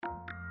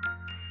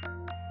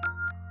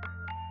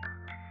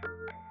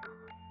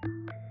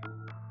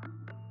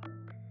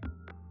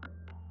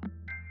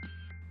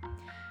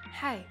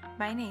Hi,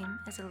 my name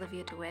is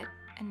Olivia DeWitt,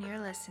 and you're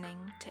listening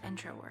to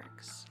Intro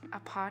Works, a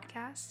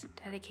podcast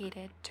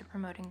dedicated to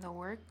promoting the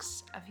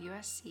works of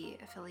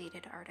USC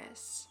affiliated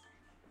artists.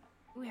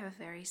 We have a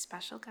very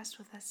special guest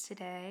with us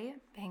today,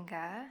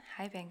 Benga.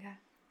 Hi, Benga.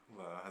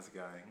 Hello, how's it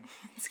going?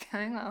 It's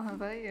going well. How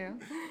about you?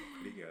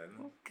 Pretty good.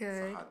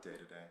 Good. It's a hot day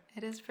today.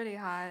 It is pretty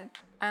hot.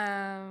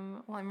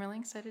 Well, I'm really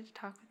excited to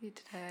talk with you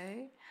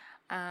today.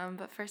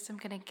 But first, I'm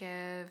going to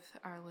give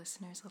our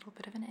listeners a little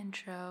bit of an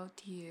intro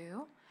to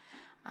you.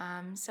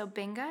 So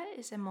Benga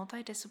is a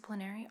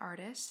multidisciplinary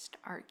artist,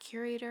 art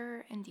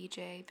curator, and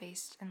DJ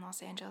based in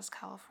Los Angeles,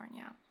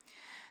 California.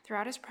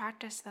 Throughout his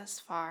practice thus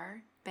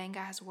far,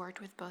 Benga has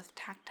worked with both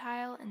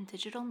tactile and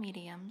digital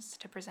mediums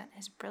to present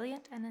his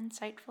brilliant and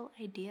insightful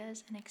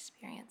ideas and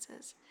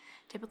experiences,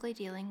 typically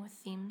dealing with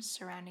themes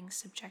surrounding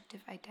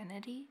subjective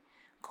identity,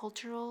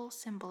 cultural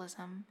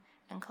symbolism,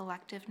 and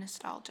collective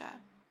nostalgia.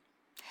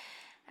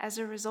 As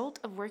a result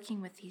of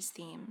working with these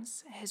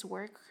themes, his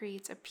work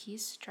creates a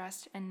piece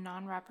dressed in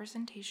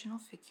non-representational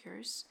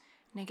figures,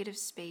 negative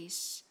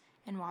space,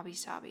 and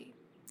wabi-sabi.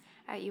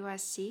 At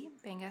USC,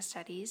 Benga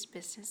studies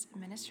business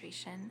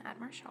administration at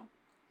Marshall.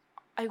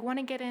 I want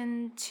to get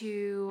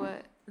into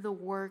the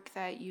work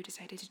that you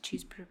decided to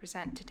choose to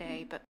present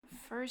today, but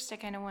first I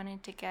kind of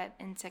wanted to get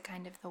into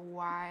kind of the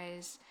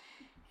whys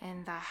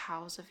and the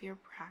hows of your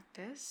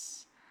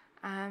practice.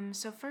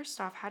 So first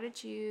off, how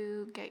did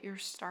you get your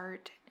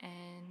start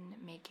in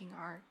making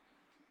art?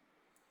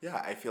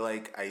 Yeah, I feel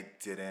like I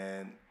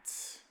didn't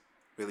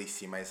really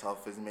see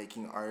myself as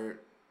making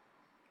art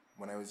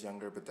when I was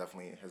younger, but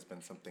definitely has been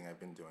something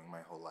I've been doing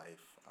my whole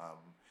life.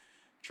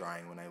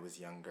 Drawing when I was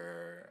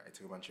younger. I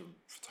took a bunch of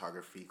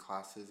photography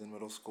classes in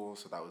middle school,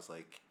 so that was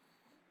like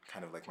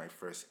kind of like my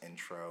first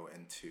intro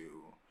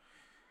into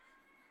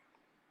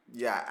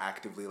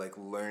actively like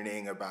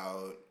learning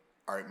about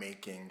art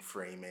making,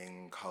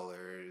 framing,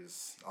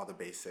 colors, all the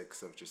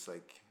basics of just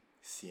like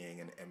seeing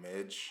an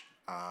image.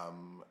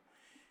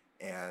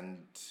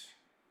 And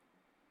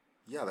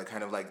yeah, that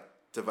kind of like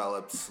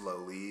developed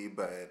slowly,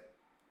 but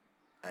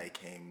I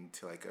came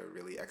to like a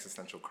really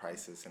existential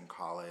crisis in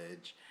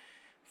college.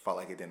 Felt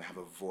like I didn't have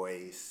a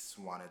voice,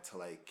 wanted to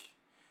like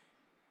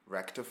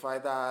rectify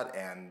that,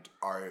 and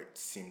art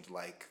seemed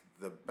like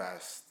the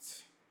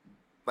best.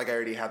 Like I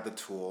already had the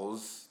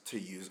tools to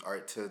use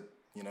art to,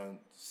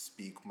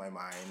 speak my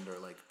mind or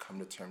like come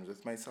to terms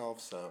with myself.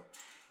 So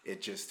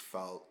it just it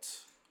felt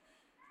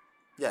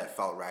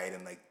right.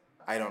 And like,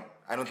 I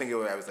don't think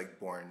I was like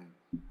born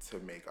to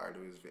make art.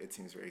 It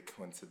seems very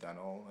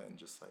coincidental and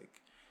just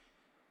like,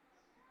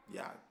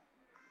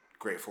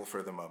 grateful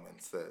for the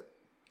moments that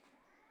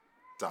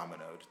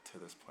dominoed to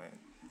this point.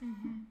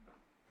 Mm-hmm.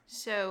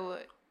 So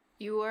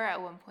you were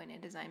at one point a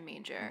design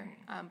major,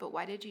 but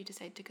why did you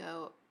decide to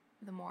go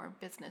the more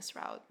business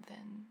route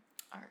than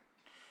art?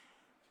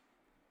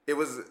 It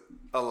was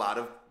a lot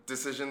of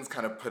decisions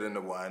kind of put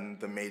into one.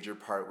 The major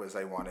part was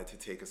I wanted to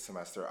take a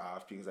semester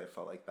off because I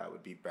felt like that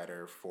would be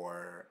better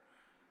for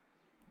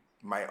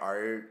my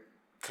art,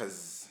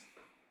 because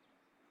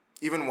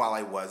even while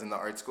I was in the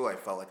art school, I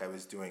felt like I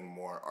was doing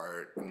more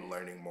art and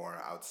learning more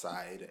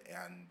outside,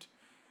 and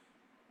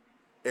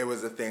it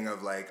was a thing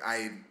of like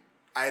I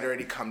had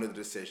already come to the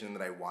decision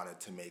that I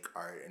wanted to make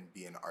art and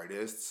be an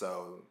artist.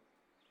 So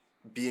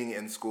being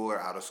in school or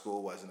out of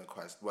school wasn't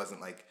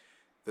like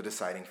the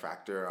deciding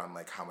factor on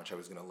like how much I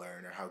was gonna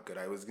learn or how good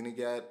I was gonna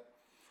get.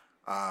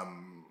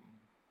 And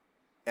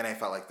I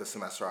felt like the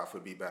semester off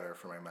would be better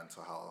for my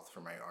mental health,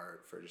 for my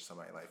art, for just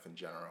my life in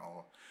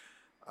general.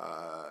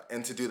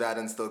 And to do that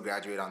and still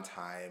graduate on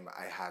time,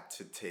 I had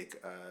to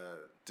take a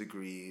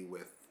degree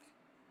with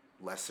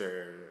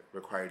lesser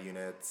required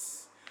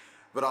units.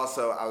 But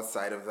also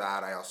outside of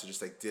that, I also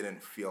just like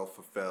didn't feel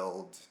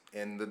fulfilled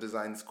in the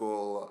design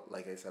school.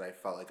 Like I said, I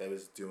felt like I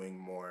was doing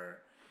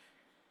more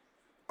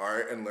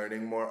art and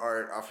learning more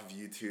art off of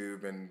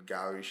YouTube and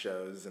gallery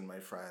shows and my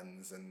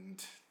friends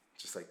and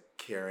just like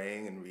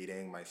caring and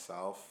reading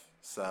myself.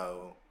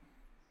 So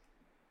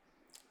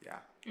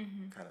yeah,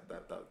 kind of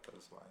that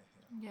was why.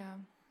 Yeah.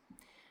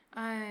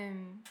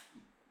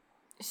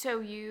 So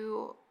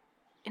you,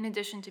 in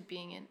addition to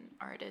being an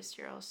artist,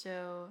 you're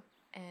also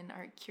an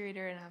art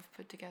curator and have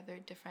put together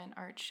different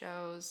art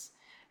shows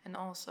and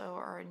also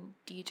are a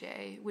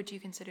DJ. Would you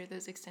consider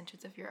those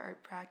extensions of your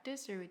art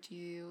practice, or would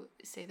you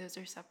say those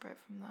are separate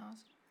from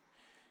those?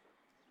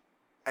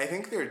 I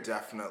think they're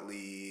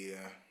definitely,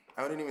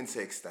 I wouldn't even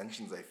say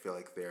extensions. I feel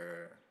like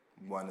they're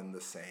one and the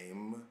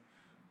same.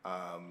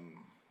 I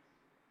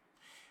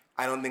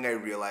don't think I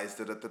realized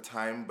it at the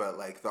time, but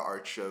like the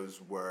art shows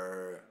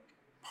were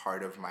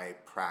part of my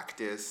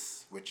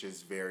practice, which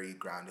is very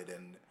grounded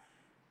in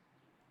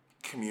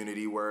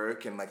community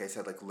work and like I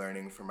said, like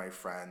learning from my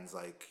friends.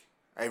 Like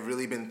I've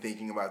really been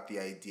thinking about the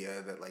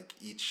idea that like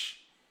each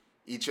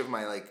of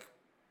my like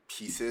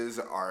pieces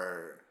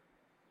are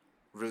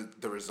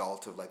the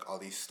result of like all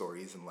these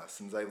stories and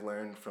lessons I've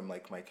learned from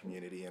like my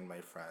community and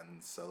my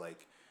friends. So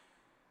like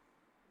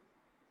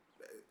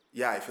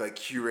I feel like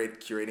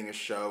curating a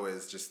show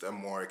is just a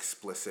more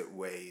explicit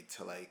way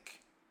to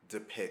like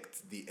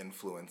depict the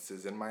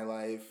influences in my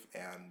life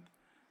and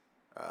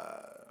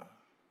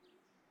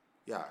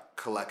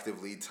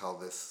collectively tell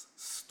this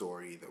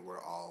story that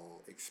we're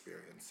all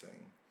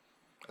experiencing,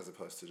 as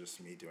opposed to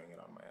just me doing it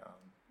on my own.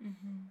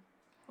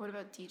 What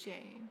about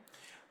DJing?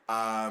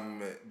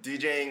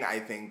 DJing, I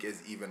think,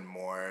 is even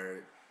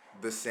more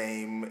the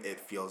same. It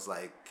feels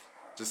like,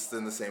 just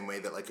in the same way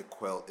that like a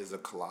quilt is a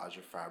collage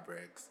of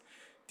fabrics,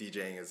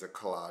 DJing is a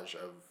collage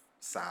of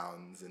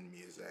sounds and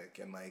music.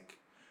 And like,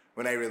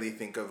 when I really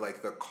think of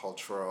like the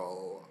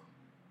cultural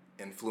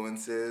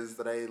influences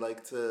that I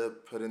like to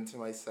put into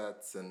my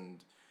sets,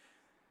 and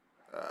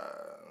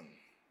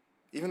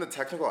even the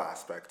technical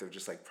aspect of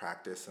just like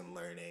practice and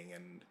learning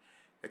and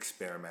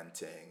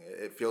experimenting,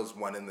 it feels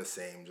one and the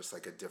same, just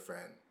like a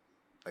different,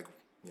 like,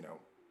 you know,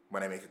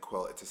 when I make a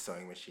quilt, it's a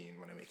sewing machine.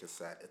 When I make a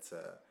set, it's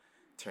a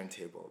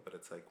turntable. But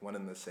it's like one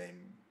and the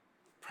same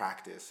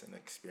practice and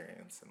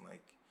experience, and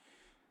like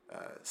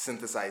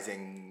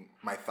synthesizing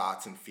my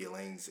thoughts and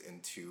feelings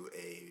into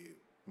a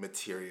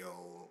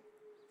material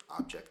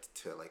object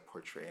to like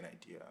portray an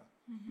idea.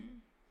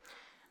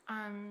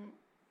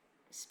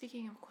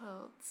 Speaking of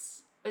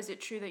quilts, is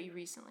it true that you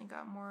recently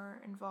got more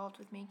involved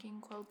with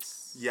making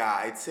quilts? Yeah,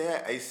 I'd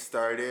say I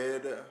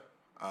started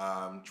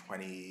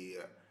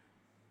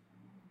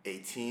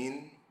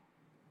 2018,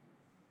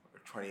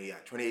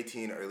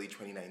 2018, early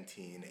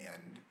 2019,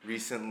 and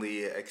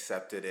recently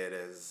accepted it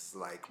as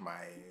like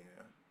my,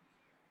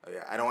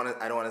 I don't want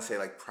to say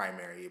like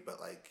primary, but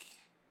like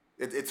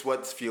it's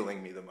what's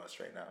fueling me the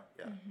most right now.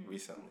 Yeah,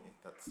 recently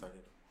that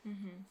started.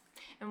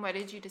 And why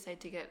did you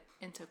decide to get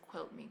into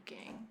quilt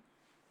making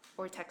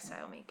or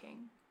textile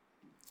making?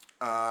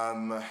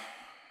 I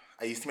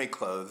used to make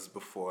clothes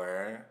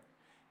before,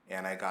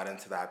 and I got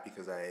into that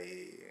because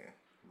I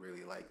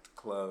really liked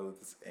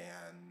clothes,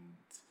 and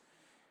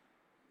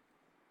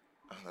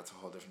that's a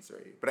whole different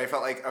story. But I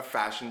felt like a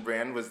fashion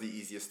brand was the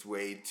easiest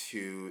way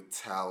to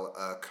tell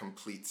a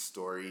complete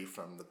story,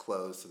 from the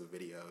clothes to the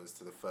videos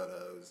to the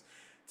photos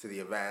to the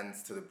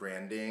events to the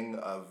branding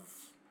of,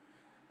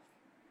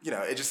 you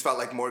know, it just felt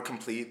like more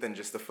complete than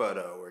just a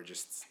photo or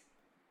just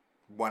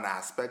one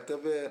aspect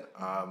of it.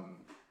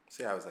 So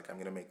yeah, I was like, I'm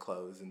gonna make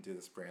clothes and do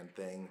this brand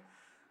thing.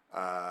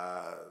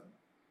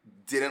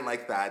 Didn't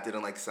like that,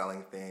 didn't like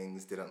selling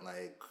things, didn't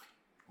like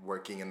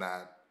working in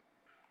that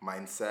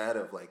mindset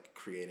of like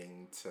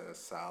creating to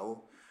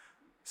sell.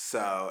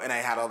 So, and I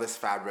had all this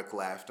fabric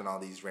left and all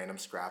these random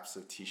scraps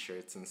of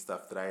t-shirts and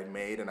stuff that I had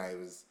made, and I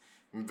was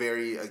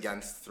very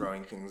against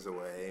throwing things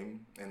away,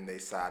 and they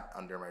sat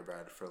under my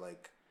bed for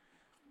like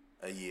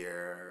a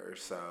year or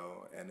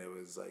so, and it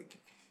was like,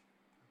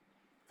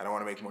 I don't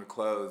want to make more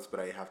clothes, but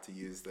I have to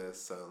use this.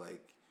 So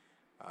like,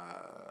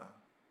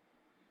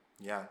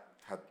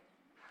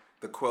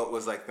 the quilt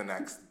was like the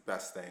next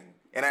best thing.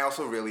 And I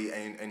also really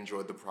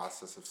enjoyed the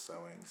process of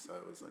sewing. So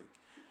it was like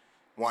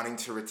wanting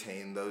to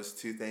retain those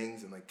two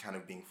things and like kind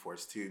of being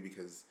forced to,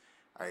 because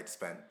I had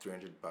spent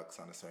 $300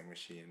 on a sewing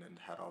machine and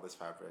had all this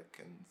fabric,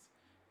 and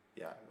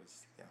that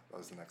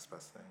was the next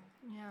best thing.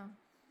 Yeah.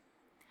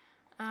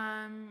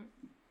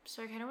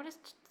 So I kind of want to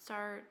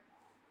start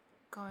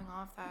going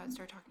off that,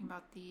 start talking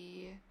about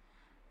the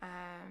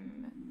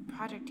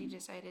project you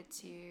decided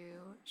to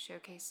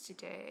showcase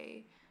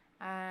today.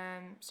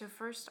 So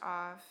first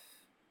off,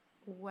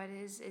 what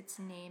is its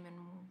name, and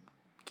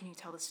can you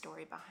tell the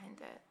story behind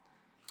it?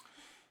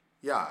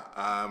 Yeah,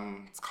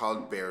 it's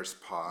called Bear's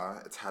Paw.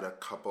 It's had a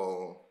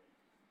couple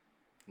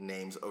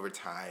names over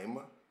time.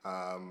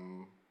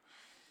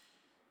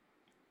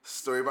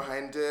 Story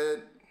behind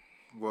it,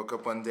 woke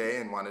up one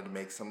day and wanted to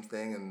make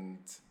something, and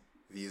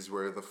these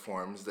were the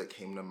forms that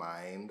came to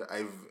mind.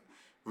 I've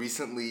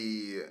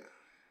recently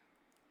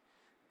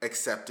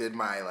accepted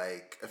my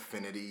like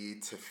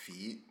affinity to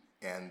feet,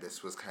 and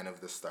this was kind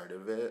of the start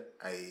of it.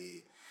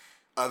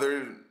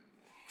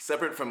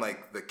 Separate from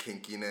like the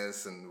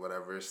kinkiness and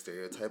whatever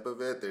stereotype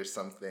of it, there's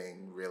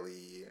something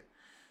really,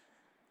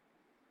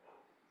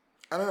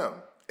 I don't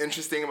know,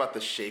 interesting about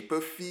the shape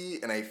of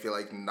feet, and I feel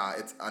like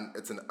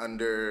it's an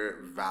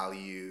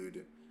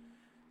undervalued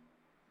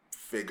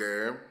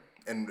figure.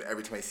 And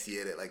every time I see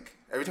it,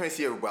 every time I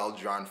see a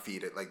well-drawn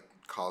feet, it like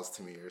calls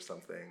to me or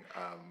something.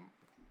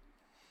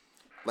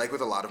 Like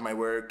with a lot of my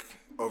work,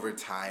 over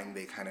time,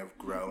 they kind of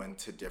grow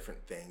into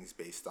different things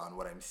based on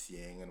what I'm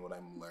seeing and what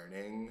I'm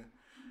learning.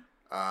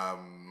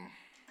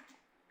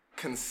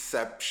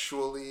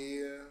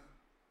 Conceptually,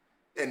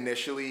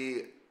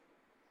 initially,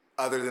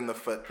 other than the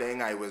foot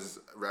thing, I was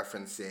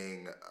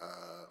referencing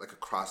like a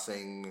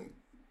crossing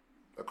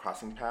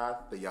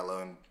path, the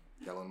yellow and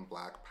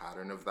black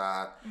pattern of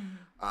that.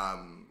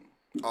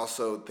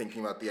 Also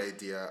thinking about the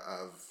idea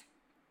of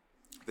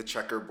the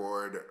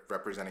checkerboard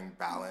representing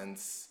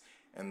balance,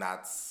 and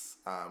that's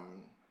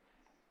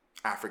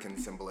African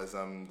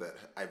symbolism that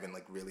I've been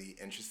like really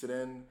interested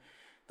in.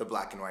 The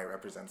black and white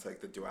represents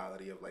like the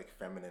duality of like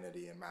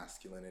femininity and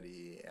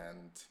masculinity,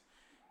 and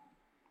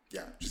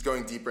yeah, just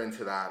going deeper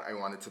into that, I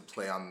wanted to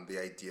play on the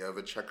idea of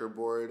a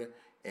checkerboard,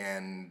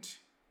 and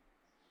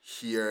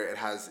here it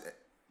has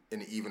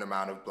an even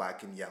amount of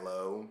black and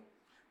yellow,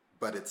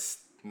 but it's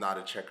not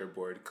a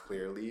checkerboard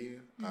clearly.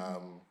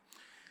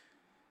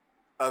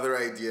 Other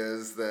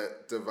ideas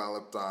that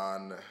developed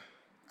on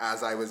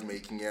as I was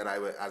making it,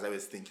 as I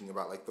was thinking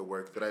about like the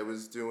work that I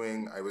was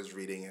doing, I was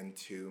reading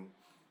into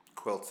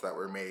quilts that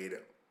were made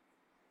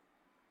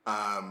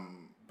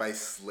by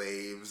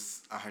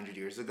slaves 100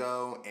 years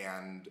ago,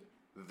 and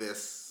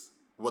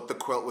what the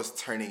quilt was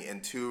turning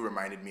into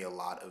reminded me a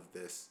lot of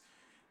this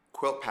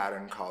quilt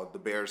pattern called the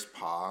bear's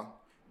paw,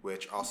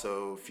 which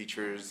also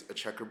features a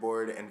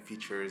checkerboard and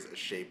features a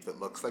shape that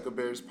looks like a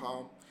bear's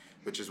paw,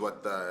 which is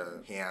what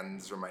the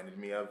hands reminded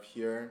me of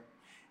here.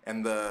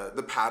 And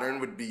the pattern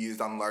would be used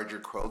on larger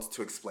quilts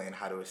to explain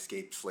how to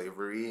escape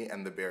slavery,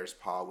 and the bear's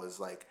paw was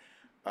like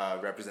a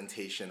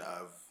representation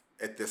of,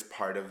 at this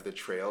part of the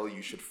trail,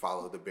 you should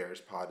follow the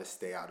bear's paw to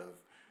stay out of,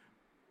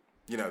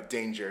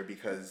 danger,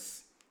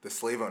 because the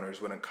slave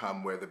owners wouldn't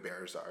come where the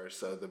bears are.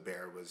 So the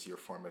bear was your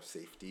form of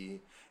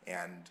safety,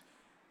 and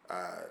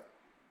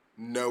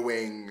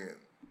knowing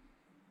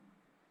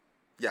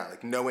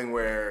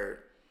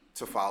where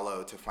to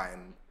follow to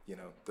find,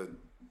 the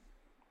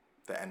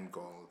end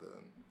goal,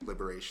 the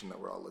liberation that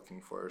we're all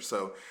looking for.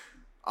 So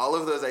all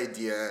of those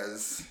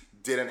ideas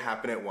didn't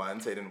happen at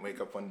once. I didn't wake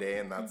up one day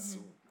and that's,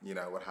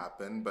 what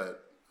happened.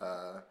 But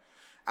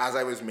as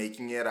I was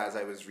making it, as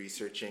I was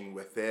researching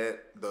with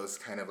it, those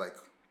kind of like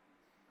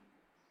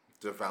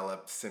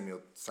developed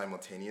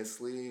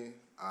simultaneously.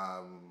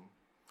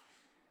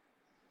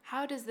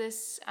 How does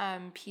this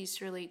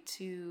piece relate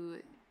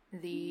to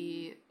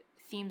the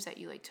themes that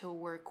you like to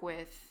work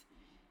with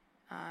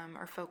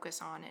or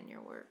focus on in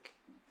your work?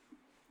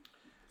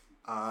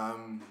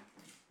 I'm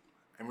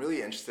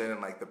really interested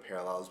in like the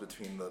parallels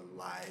between the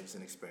lives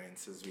and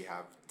experiences we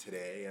have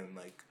today and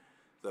like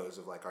those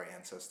of like our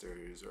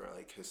ancestors or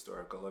like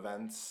historical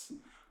events.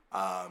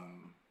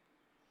 And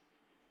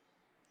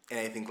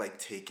I think like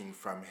taking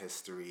from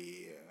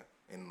history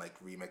and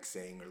like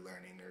remixing or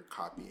learning or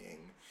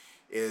copying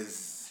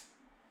is,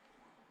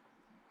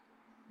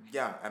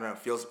 I don't know,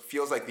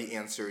 feels like the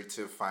answer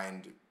to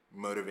find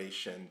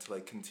motivation to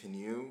like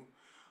continue.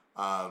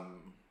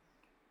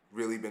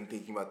 Really been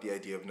thinking about the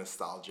idea of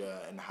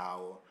nostalgia and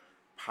how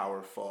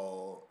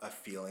powerful a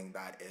feeling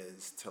that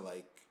is to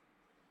like,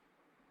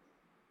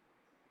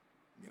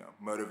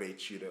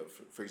 motivate you to,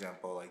 for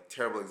example, like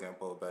terrible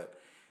example, but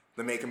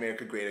the Make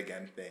America Great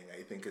Again thing,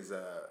 I think is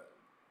a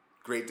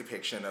great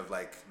depiction of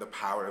like the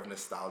power of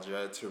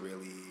nostalgia to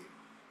really,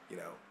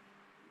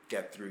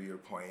 get through your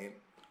point.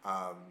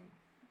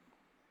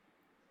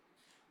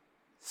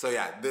 So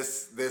yeah,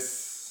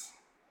 this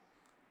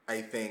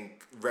I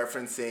think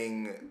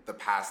referencing the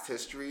past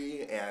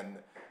history and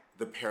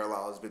the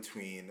parallels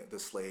between the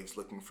slaves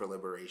looking for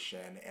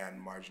liberation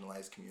and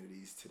marginalized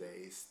communities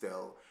today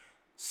still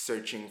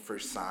searching for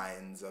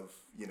signs of,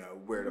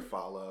 where to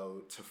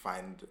follow to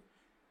find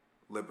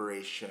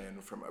liberation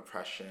from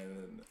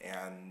oppression.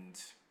 And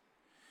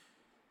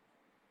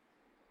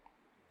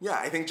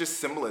I think just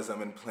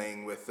symbolism and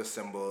playing with the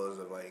symbols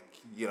of like,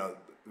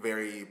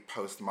 very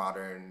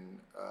postmodern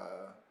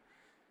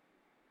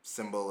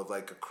symbol of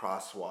like a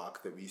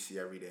crosswalk that we see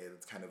every day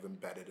that's kind of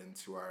embedded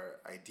into our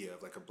idea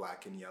of like a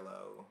black and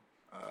yellow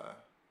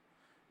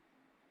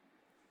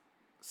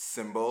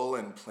symbol,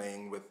 and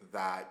playing with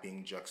that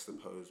being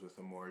juxtaposed with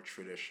a more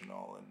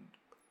traditional and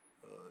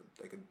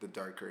the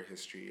darker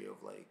history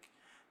of like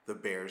the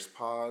bear's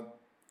paw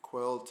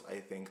quilt,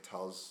 I think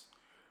tells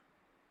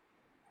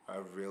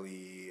a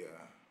really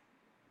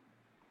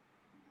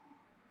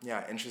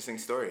interesting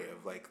story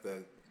of like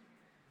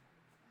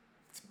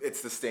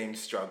it's the same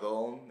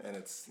struggle and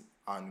it's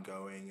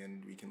ongoing,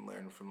 and we can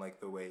learn from like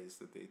the ways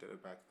that they did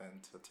it back then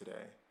to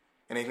today.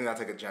 And I think that's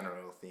like a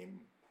general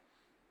theme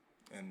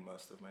in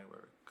most of my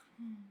work.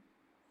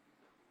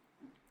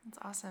 That's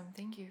awesome.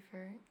 Thank you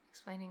for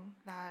explaining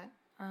that.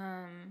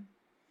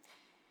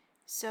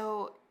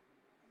 So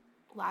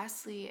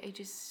lastly, I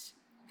just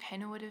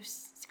kind of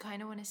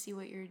want to see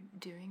what you're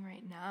doing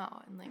right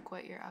now and like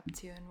what you're up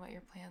to and what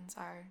your plans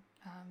are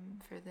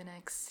for the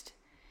next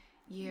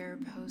year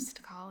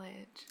post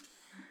college.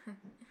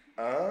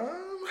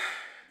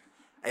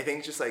 I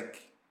think just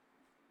like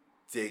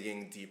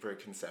digging deeper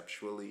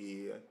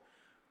conceptually.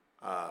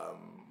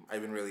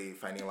 I've been really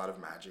finding a lot of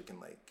magic in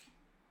like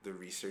the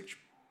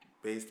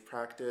research-based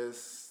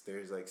practice.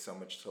 There's like so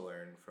much to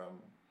learn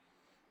from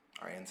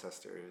our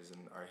ancestors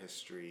and our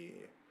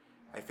history.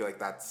 I feel like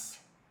that's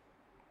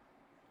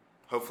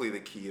hopefully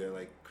the key to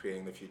like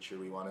creating the future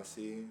we want to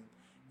see,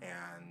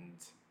 and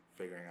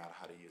figuring out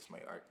how to use my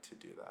art to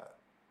do that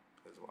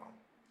as well.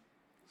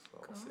 So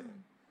Cool. We'll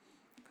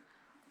see.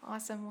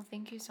 Awesome. Well,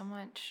 thank you so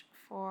much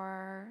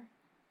for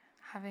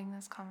having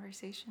this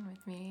conversation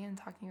with me and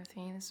talking with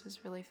me. This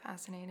was really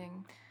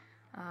fascinating.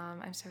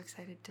 I'm so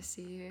excited to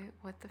see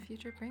what the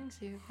future brings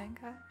you,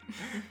 Benga.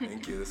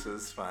 Thank you. This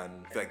was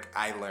fun. I feel like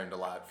I learned a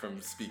lot from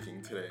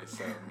speaking today.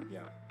 So, yeah.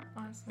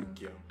 Awesome.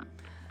 Thank you.